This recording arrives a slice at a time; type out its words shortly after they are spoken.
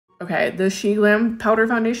Okay, the She Glam powder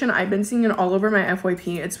foundation, I've been seeing it all over my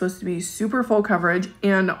FYP. It's supposed to be super full coverage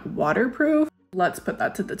and waterproof. Let's put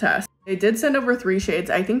that to the test. They did send over 3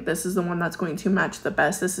 shades. I think this is the one that's going to match the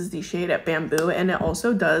best. This is the shade at Bamboo, and it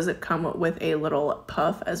also does come with a little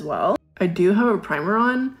puff as well. I do have a primer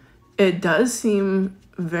on. It does seem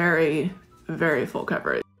very, very full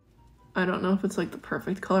coverage. I don't know if it's like the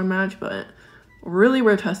perfect color match, but really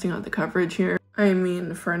we're testing out the coverage here. I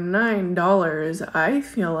mean, for $9, I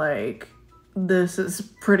feel like this is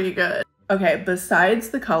pretty good. Okay, besides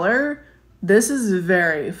the color, this is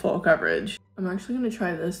very full coverage. I'm actually gonna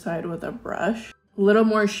try this side with a brush. A little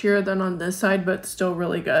more sheer than on this side, but still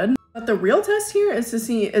really good. But the real test here is to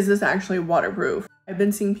see, is this actually waterproof? I've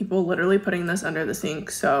been seeing people literally putting this under the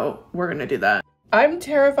sink, so we're gonna do that. I'm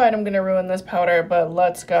terrified I'm gonna ruin this powder, but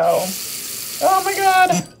let's go. Oh my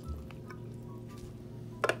god!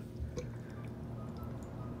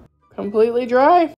 Completely dry.